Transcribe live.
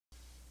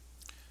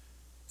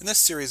In this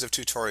series of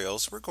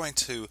tutorials, we're going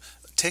to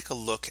take a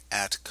look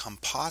at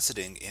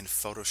compositing in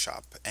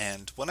Photoshop.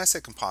 And when I say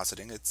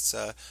compositing, it's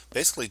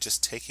basically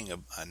just taking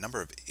a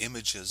number of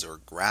images or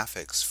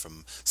graphics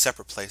from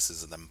separate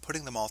places and then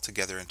putting them all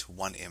together into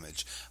one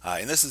image.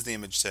 And this is the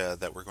image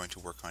that we're going to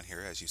work on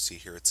here. As you see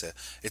here, it's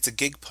a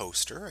gig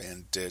poster,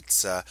 and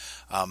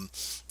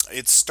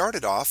it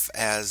started off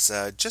as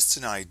just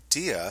an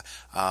idea.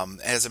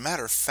 As a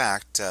matter of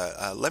fact,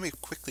 let me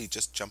quickly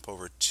just jump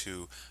over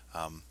to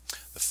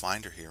the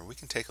Finder here, and we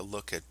can take a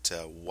look at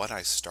what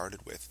I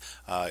started with.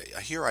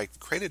 Here I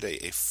created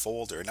a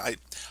folder, and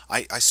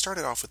I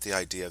started off with the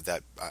idea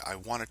that I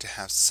wanted to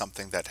have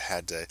something that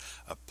had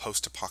a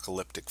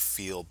post-apocalyptic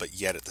feel, but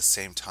yet at the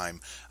same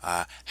time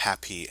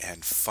happy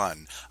and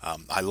fun.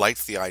 I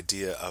liked the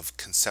idea of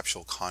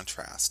conceptual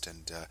contrast,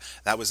 and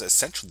that was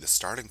essentially the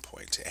starting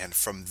point. And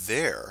from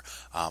there,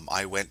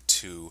 I went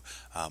to,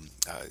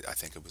 I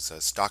think it was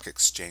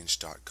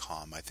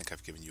stockexchange.com. I think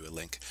I've given you a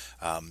link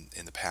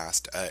in the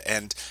past.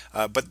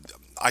 But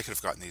I could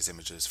have gotten these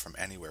images from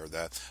anywhere.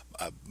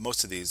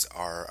 Most of these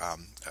are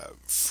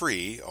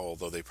free,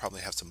 although they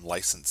probably have some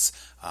license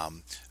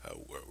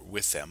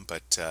with them.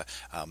 But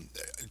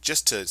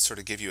just to sort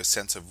of give you a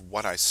sense of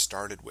what I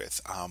started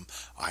with,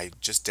 I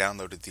just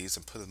downloaded these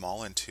and put them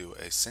all into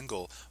a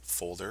single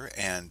folder,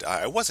 and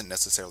I wasn't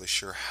necessarily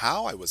sure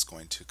how I was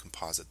going to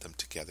composite them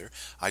together.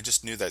 I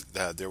just knew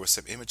that there were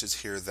some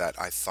images here that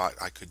I thought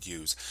I could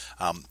use,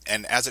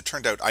 and as it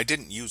turned out, I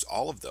didn't use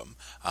all of them,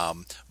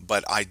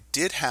 but I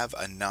did have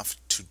enough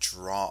to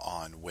draw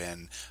on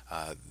when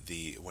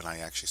I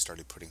actually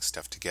started putting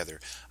stuff together.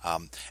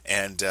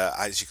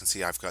 As you can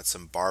see, I've got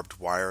some barbed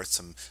wire,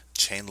 some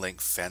chain link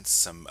fence,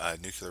 some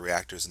nuclear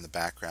reactors in the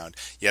background.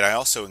 Yet I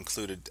also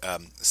included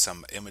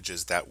some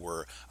images that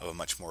were of a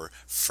much more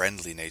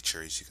friendly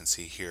nature, as you can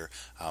see here.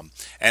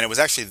 And it was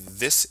actually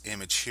this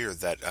image here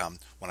that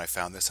when I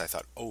found this, I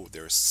thought, oh,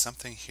 there's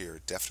something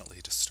here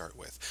definitely to start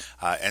with.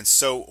 And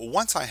so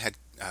once I had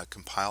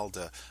compiled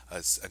a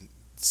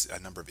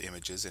number of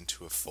images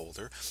into a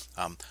folder,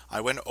 I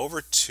went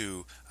over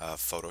to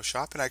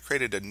Photoshop and I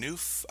created a new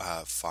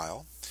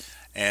file,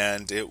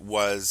 and it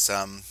was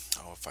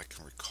oh, if I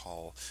can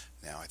recall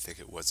now, I think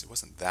it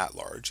wasn't that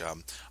large.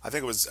 I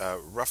think it was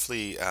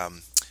roughly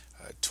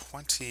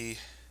 20,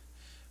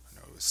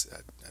 no, it was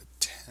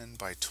 10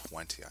 by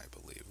 20, I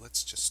believe.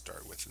 Let's just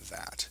start with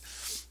that,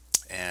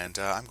 and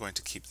I'm going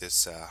to keep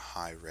this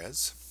high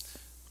res.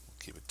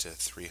 Keep it to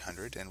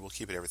 300, and we'll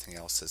keep it everything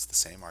else as the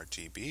same,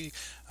 RGB,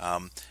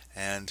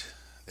 and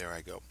there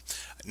I go.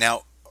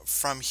 Now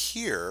from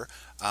here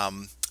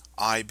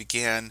I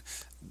began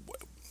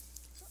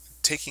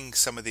taking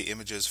some of the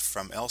images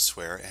from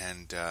elsewhere,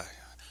 and I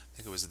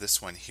think it was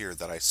this one here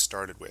that I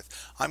started with.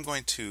 I'm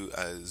going to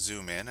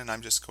zoom in, and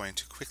I'm just going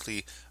to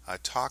quickly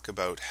talk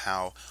about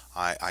how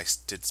I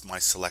did my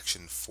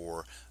selection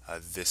for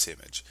this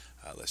image.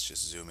 Let's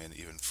just zoom in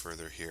even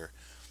further here.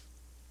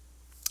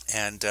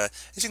 And as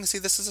you can see,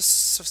 this is a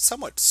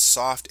somewhat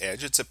soft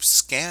edge. It's a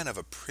scan of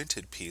a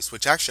printed piece,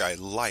 which actually I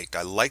liked.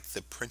 I liked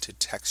the printed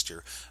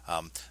texture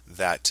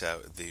that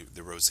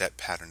the rosette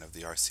pattern of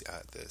the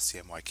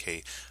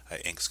CMYK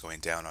inks going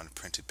down on a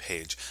printed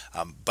page.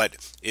 But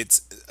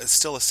it's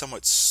still a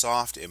somewhat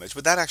soft image,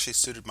 but that actually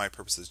suited my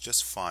purposes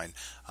just fine.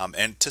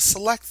 And to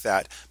select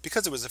that,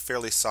 because it was a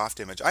fairly soft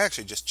image, I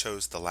actually just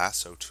chose the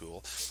lasso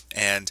tool,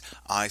 and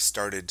I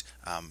started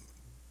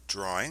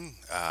drawing,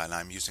 and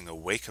I'm using a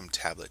Wacom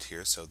tablet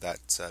here, so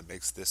that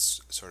makes this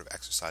sort of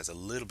exercise a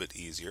little bit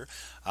easier.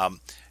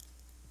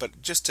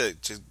 But just to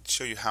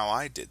show you how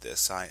I did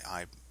this,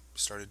 I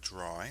started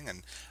drawing,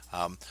 and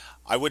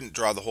I wouldn't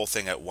draw the whole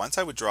thing at once.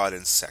 I would draw it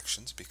in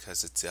sections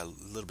because it's a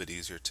little bit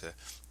easier to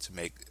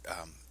make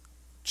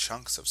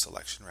chunks of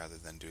selection rather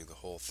than doing the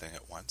whole thing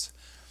at once.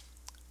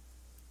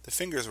 The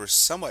fingers were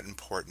somewhat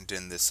important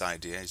in this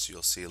idea, as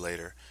you'll see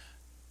later,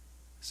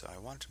 so I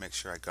wanted to make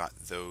sure I got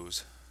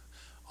those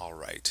all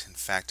right. In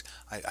fact,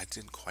 I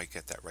didn't quite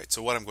get that right.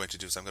 So what I'm going to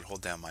do is I'm going to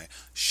hold down my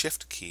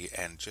Shift key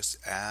and just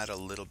add a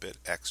little bit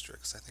extra,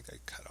 because I think I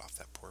cut off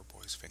that poor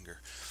boy's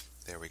finger.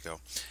 There we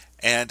go.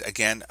 And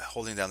again,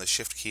 holding down the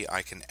Shift key,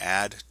 I can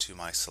add to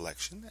my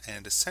selection,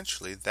 and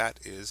essentially that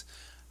is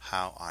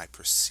how I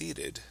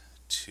proceeded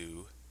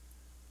to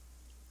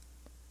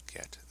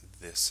get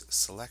this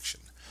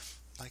selection.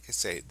 Like I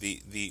say,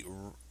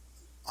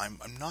 I'm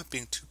not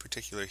being too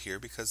particular here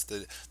because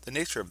the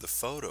nature of the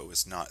photo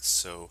is not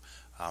so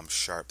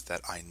sharp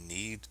that I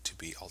need to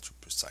be ultra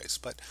precise,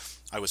 but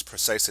I was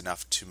precise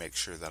enough to make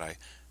sure that I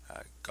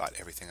got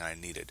everything I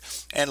needed.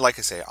 And like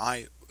I say,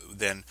 I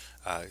then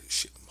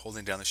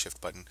holding down the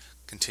Shift button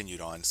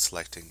continued on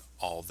selecting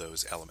all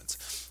those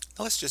elements.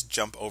 Now let's just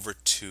jump over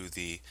to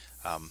the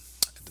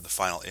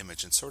final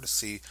image and sort of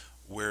see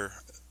where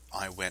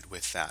I went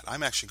with that.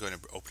 I'm actually going to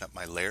open up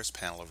my layers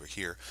panel over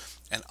here,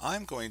 and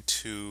I'm going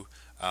to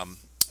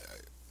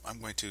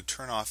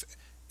turn off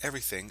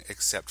everything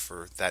except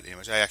for that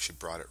image. I actually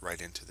brought it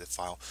right into the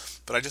file,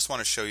 but I just want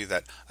to show you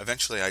that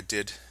eventually I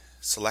did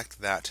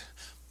select that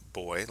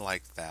boy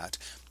like that,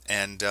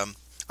 and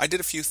I did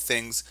a few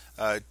things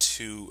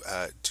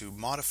to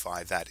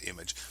modify that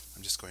image.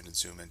 I'm just going to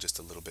zoom in just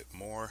a little bit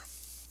more.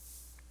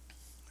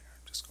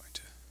 I'm just going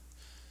to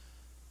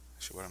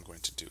actually what I'm going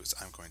to do is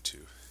I'm going to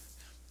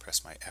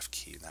press my F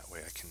key, and that way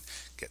I can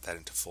get that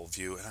into full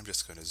view, and I'm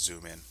just going to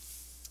zoom in.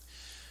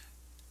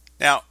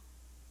 Now,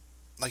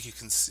 like you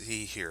can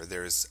see here,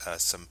 there's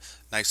some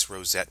nice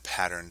rosette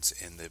patterns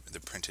in the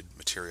printed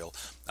material.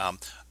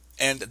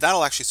 And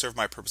that'll actually serve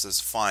my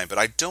purposes fine, but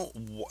I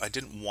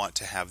didn't want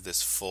to have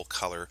this full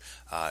color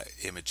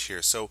image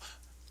here. So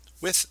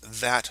with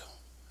that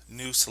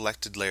new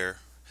selected layer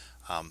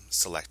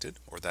selected,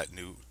 or that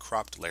new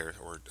cropped layer,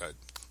 or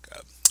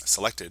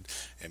selected,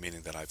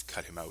 meaning that I've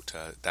cut him out,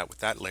 that with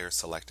that layer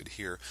selected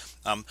here,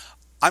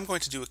 I'm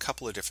going to do a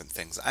couple of different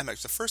things.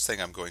 The first thing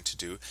I'm going to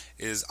do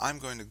is I'm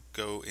going to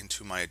go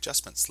into my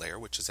adjustments layer,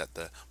 which is at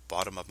the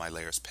bottom of my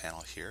layers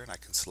panel here, and I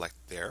can select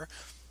there.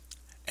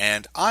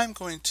 And I'm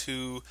going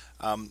to,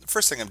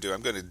 first thing I'm doing,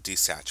 I'm going to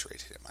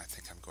desaturate him. I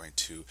think I'm going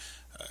to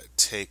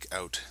take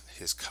out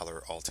his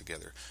color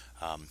altogether.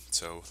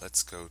 So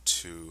let's go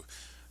to,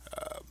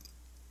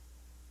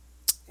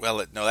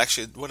 no,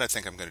 actually, what I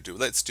think I'm going to do,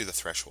 let's do the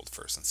threshold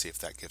first and see if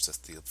that gives us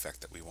the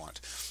effect that we want.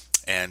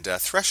 And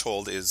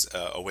threshold is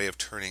a way of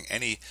turning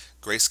any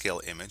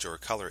grayscale image or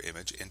color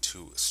image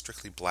into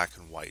strictly black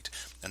and white.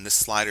 And this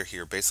slider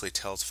here basically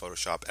tells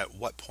Photoshop at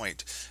what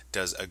point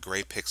does a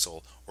gray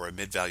pixel or a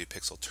mid-value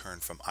pixel turn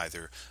from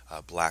either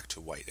black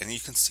to white. And you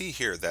can see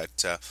here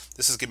that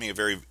this is giving me a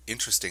very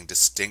interesting,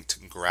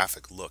 distinct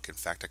graphic look. In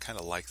fact, I kind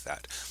of like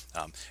that.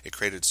 It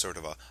created sort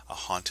of a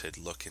haunted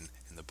look in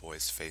the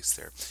boy's face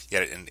there.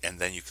 Yeah, and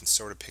then you can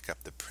sort of pick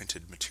up the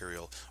printed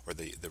material, or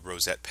the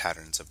rosette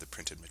patterns of the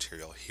printed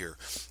material here.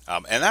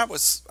 And that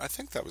was, I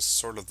think that was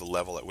sort of the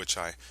level at which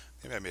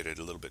maybe I made it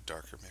a little bit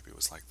darker, maybe it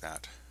was like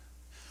that.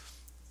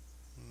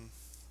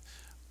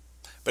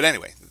 But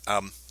anyway,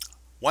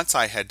 once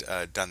I had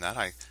done that,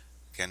 I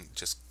again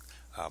just,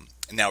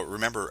 now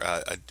remember,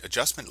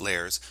 adjustment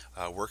layers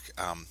work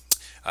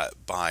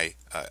by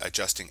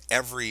adjusting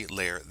every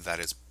layer that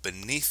is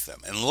beneath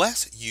them,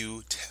 unless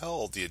you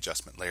tell the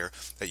adjustment layer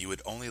that you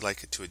would only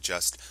like it to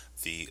adjust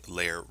the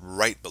layer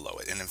right below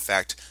it. And in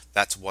fact,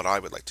 that's what I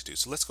would like to do.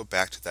 So let's go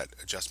back to that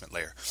adjustment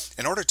layer.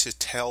 In order to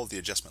tell the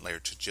adjustment layer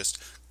to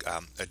just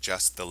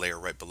adjust the layer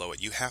right below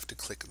it, you have to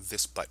click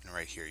this button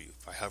right here.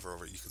 If I hover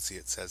over it, you can see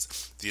it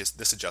says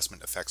this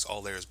adjustment affects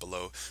all layers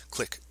below.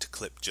 Click to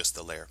clip just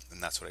the layer,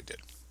 and that's what I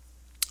did.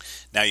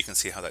 Now you can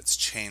see how that's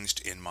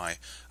changed in my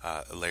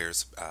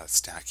layers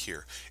stack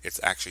here. It's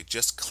actually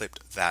just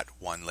clipped that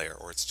one layer,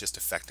 or it's just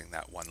affecting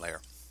that one layer.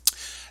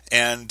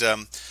 And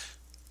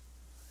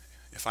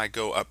if I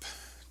go up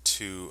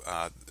to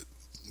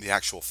the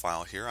actual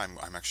file here,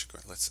 I'm actually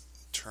going, let's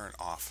turn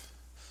off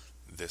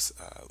this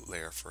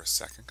layer for a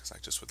second, because I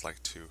just would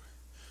like to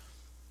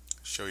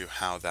show you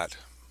how that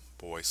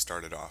boy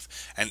started off.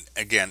 And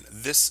again,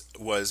 this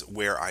was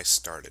where I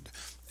started,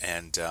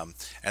 and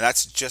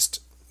that's just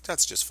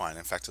fine.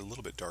 In fact, a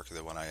little bit darker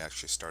than when I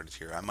actually started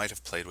here. I might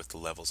have played with the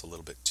levels a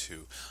little bit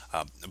too,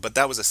 but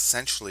that was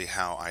essentially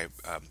how I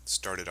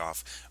started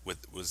off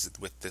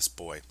with this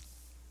boy.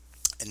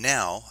 And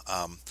now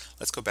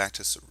let's go back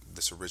to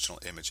this original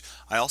image.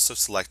 I also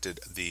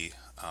selected the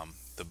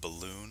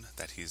balloon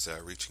that he's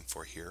reaching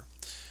for here.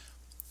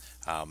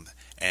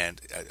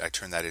 And I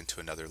turn that into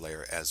another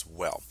layer as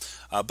well.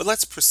 But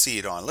let's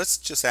proceed on. Let's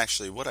just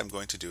actually, what I'm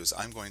going to do is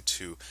I'm going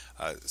to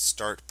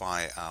start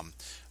by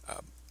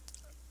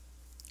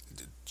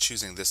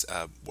choosing this,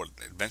 what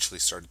eventually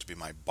started to be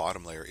my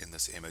bottom layer in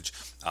this image.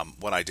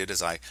 What I did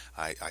is I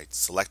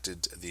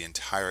selected the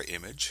entire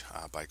image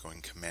by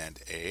going Command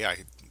A. I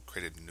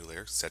created a new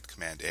layer, set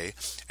Command A,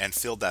 and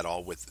filled that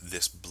all with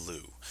this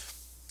blue.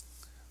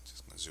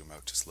 Just going to zoom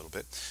out just a little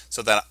bit.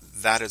 So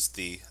that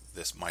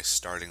is my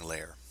starting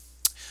layer.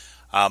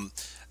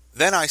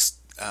 Then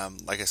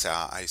like I said,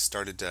 I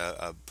started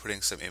putting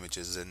some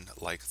images in,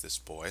 like this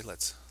boy.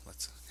 Let's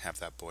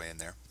have that boy in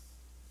there.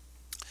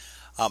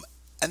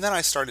 And then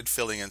I started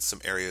filling in some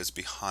areas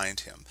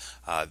behind him.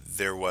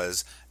 There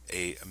was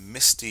a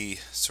misty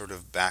sort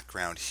of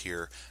background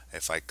here.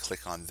 If I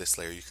click on this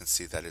layer, you can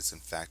see that it's in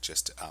fact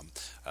just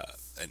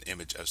an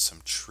image of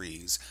some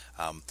trees.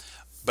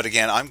 But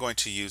again, I'm going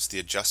to use the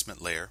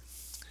adjustment layer,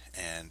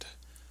 and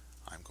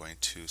I'm going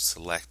to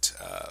select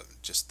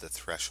just the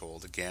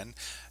threshold again.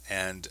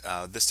 And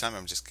this time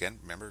I'm just, again,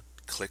 remember,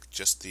 click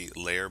just the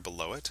layer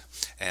below it,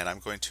 and I'm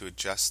going to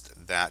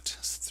adjust that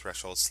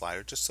threshold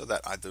slider just so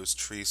that those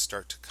trees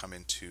start to come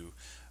into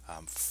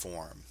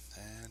form.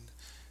 And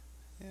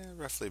yeah,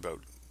 roughly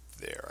about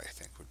there, I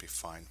think, would be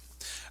fine.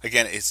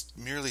 Again, it's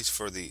merely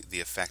for the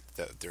effect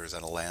that there is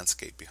a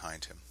landscape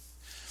behind him.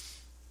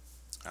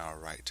 All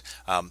right.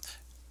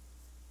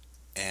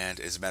 And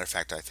as a matter of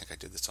fact, I think I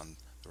did this on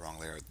the wrong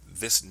layer.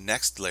 This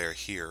next layer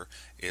here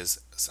is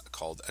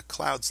called a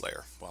clouds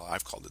layer. Well,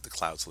 I've called it the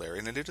clouds layer,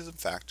 and it is in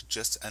fact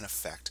just an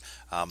effect.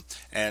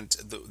 And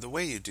the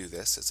way you do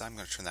this is, I'm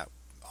going to turn that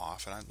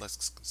off, and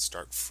let's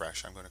start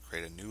fresh. I'm going to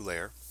create a new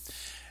layer,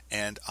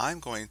 and I'm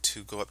going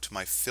to go up to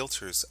my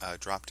filters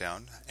drop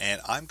down,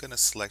 and I'm going to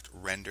select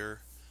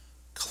render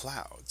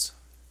clouds.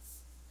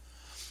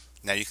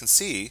 Now you can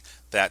see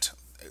that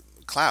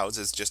clouds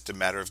is just a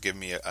matter of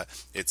giving me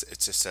it's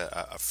just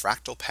a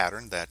fractal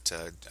pattern that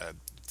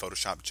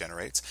Photoshop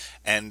generates.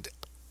 And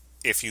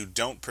if you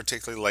don't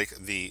particularly like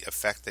the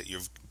effect that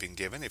you've been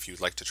given, if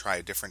you'd like to try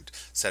a different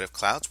set of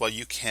clouds, well,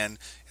 you can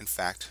in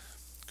fact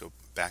go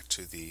back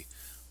to the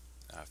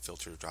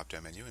filter drop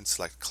down menu and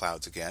select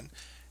clouds again,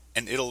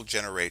 and it'll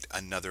generate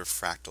another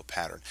fractal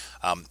pattern.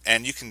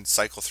 And you can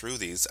cycle through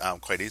these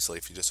quite easily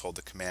if you just hold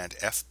the Command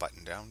F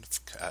button down,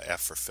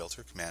 F for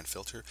filter, Command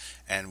filter,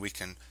 and we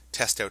can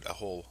test out a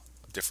whole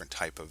different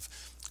type of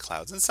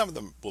clouds. And some of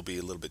them will be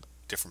a little bit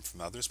different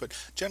from others, but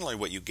generally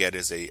what you get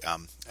is a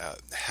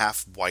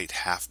half white,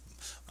 half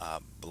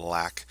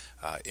black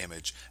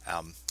image,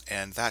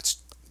 and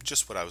that's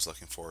just what I was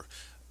looking for.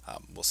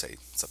 We'll say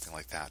something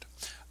like that.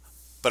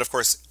 But of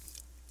course,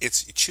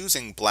 it's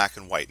choosing black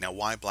and white. Now,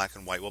 why black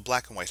and white? Well,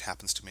 black and white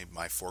happens to be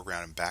my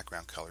foreground and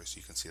background colors.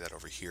 You can see that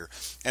over here.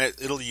 And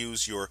it'll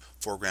use your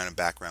foreground and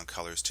background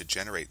colors to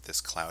generate this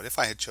cloud. If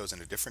I had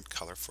chosen a different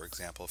color, for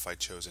example, if I'd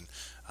chosen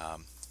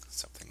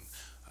something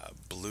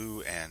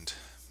blue and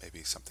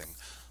maybe something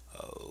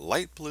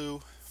light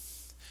blue,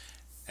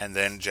 and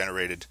then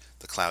generated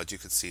the cloud, you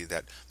can see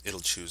that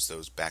it'll choose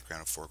those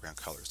background and foreground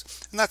colors.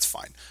 And that's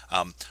fine.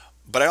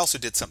 But I also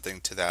did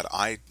something to that.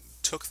 I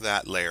took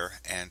that layer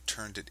and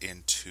turned it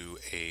into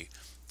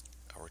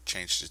or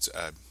changed its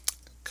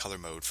color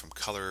mode from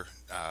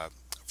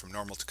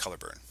normal to color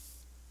burn,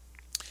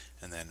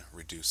 and then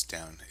reduced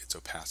down its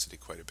opacity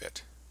quite a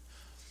bit.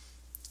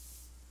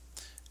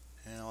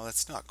 And well,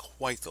 that's not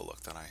quite the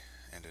look that I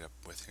ended up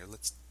with here.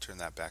 Let's turn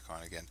that back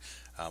on again.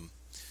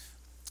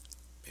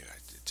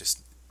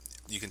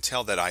 You can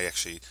tell that I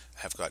actually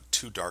have got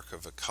too dark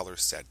of a color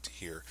set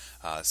here,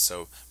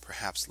 so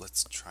perhaps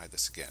let's try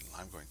this again.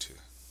 I'm going to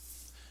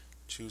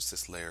choose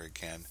this layer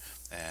again,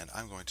 and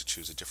I'm going to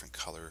choose a different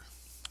color,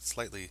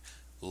 slightly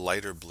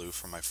lighter blue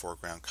for my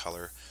foreground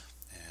color,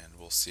 and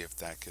we'll see if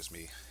that gives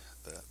me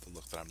the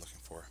look that I'm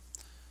looking for.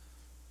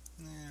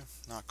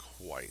 Not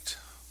quite.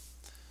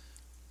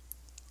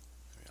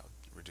 Maybe I'll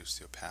reduce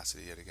the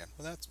opacity yet again.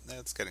 Well,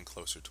 that's getting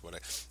closer to what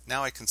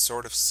now I can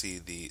sort of see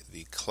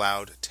the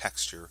cloud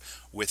texture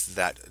with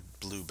that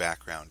blue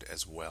background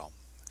as well.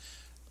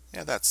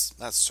 Yeah, that's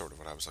sort of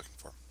what I was looking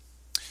for.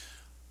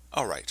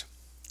 All right.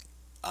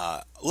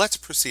 Let's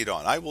proceed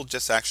on. I will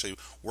just actually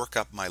work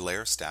up my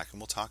layer stack, and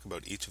we'll talk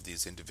about each of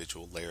these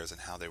individual layers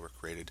and how they were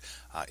created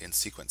in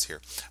sequence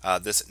here.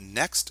 This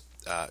next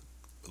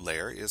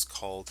layer is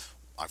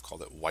I've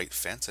called it white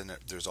fence, and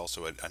there's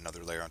also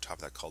another layer on top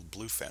of that called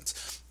blue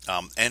fence.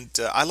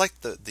 I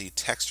like the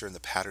texture and the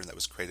pattern that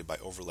was created by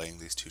overlaying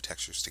these two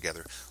textures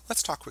together.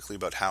 Let's talk quickly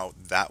about how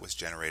that was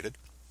generated.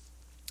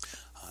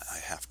 I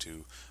have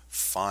to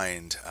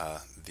find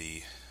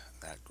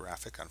that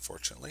graphic,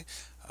 unfortunately.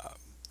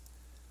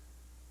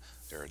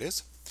 There it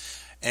is.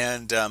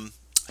 And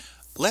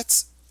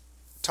let's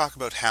talk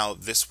about how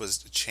this was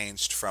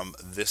changed from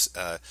this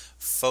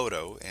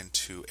photo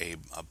into a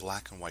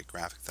black and white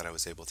graphic that I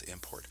was able to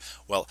import.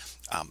 Well,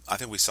 I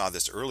think we saw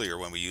this earlier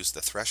when we used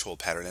the threshold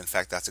pattern. In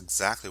fact, that's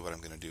exactly what I'm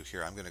going to do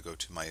here. I'm going to go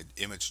to my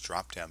image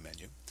drop-down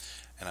menu,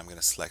 and I'm going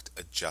to select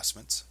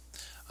adjustments.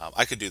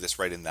 I could do this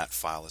right in that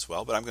file as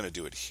well, but I'm going to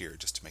do it here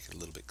just to make it a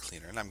little bit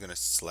cleaner. And I'm going to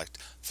select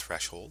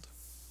threshold.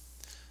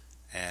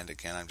 And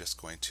again, I'm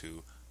just going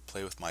to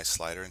play with my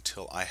slider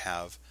until I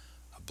have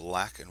a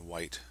black and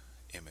white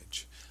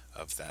image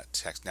of that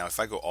text. Now, if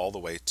I go all the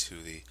way to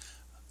the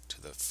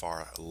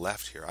far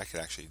left here, I could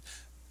actually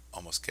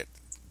almost get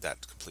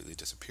that completely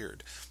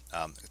disappeared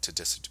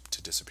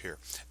to disappear.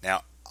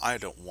 Now, I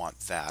don't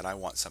want that. I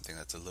want something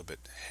that's a little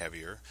bit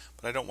heavier,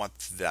 but I don't want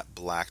that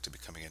black to be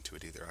coming into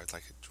it either. I'd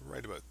like it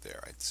right about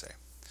there, I'd say.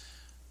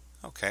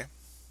 Okay.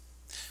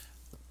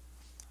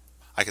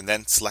 I can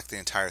then select the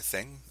entire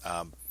thing.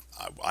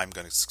 I'm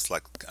going to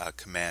select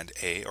Command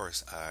A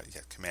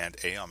Command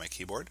A on my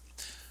keyboard.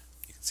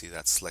 You can see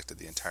that's selected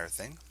the entire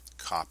thing.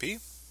 Copy.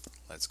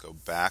 Let's go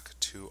back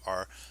to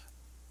our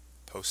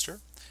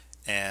poster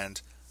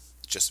and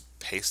just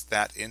paste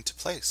that into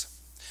place.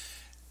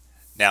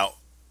 Now,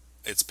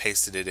 it's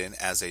pasted it in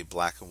as a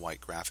black and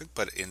white graphic,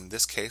 but in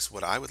this case,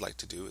 what I would like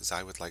to do is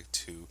I would like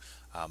to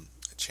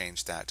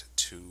change that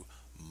to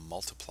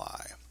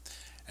multiply.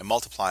 And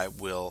multiply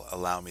will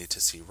allow me to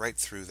see right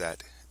through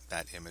that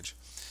image.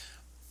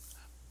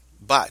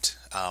 But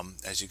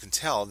as you can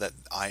tell, that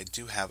I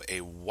do have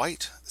a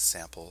white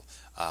sample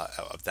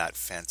of that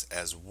fence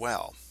as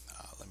well.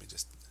 Let me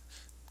just.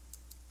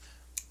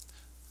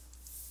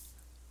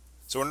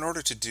 So in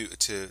order to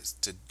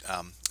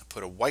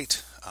put a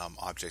white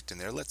object in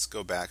there, let's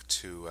go back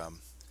to.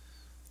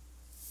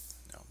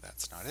 No,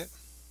 that's not it.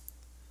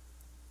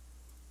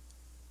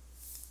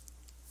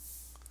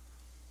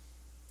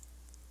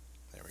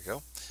 There we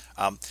go.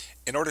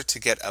 In order to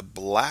get a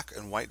black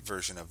and white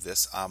version of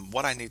this,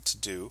 what I need to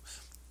do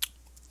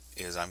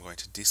is I'm going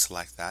to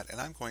deselect that, and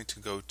I'm going to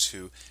go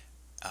to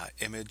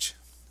Image,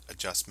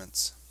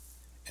 Adjustments,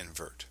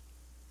 invert.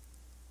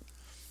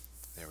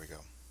 There we go.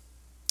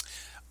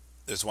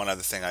 There's one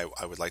other thing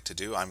I would like to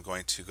do. I'm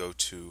going to go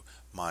to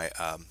my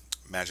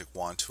magic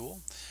wand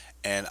tool,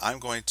 and I'm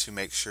going to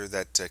make sure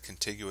that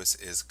contiguous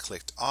is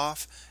clicked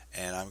off,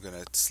 and I'm going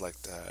to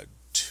select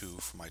 2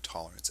 for my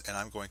tolerance, and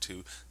I'm going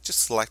to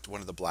just select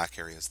one of the black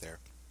areas there.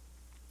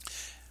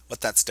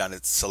 What that's done,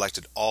 it's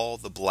selected all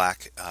the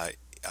black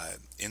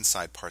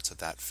inside parts of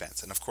that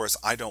fence, and of course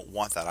I don't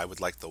want that. I would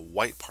like the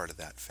white part of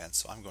that fence,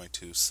 so I'm going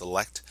to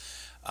select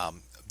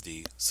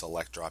the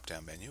select drop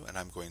down menu, and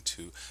I'm going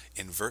to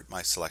invert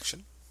my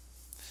selection.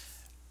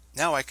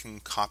 Now I can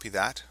copy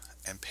that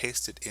and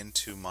paste it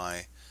into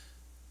my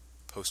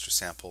poster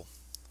sample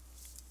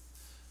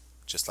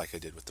just like I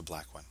did with the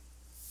black one.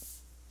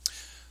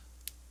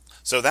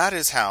 So that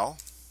is how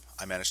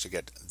I managed to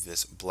get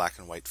this black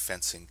and white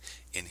fencing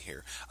in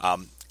here.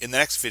 In the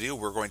next video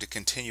we're going to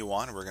continue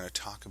on, and we're going to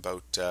talk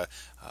about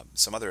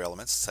some other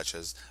elements such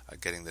as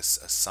getting this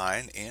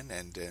sign in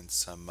and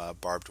some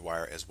barbed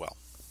wire as well.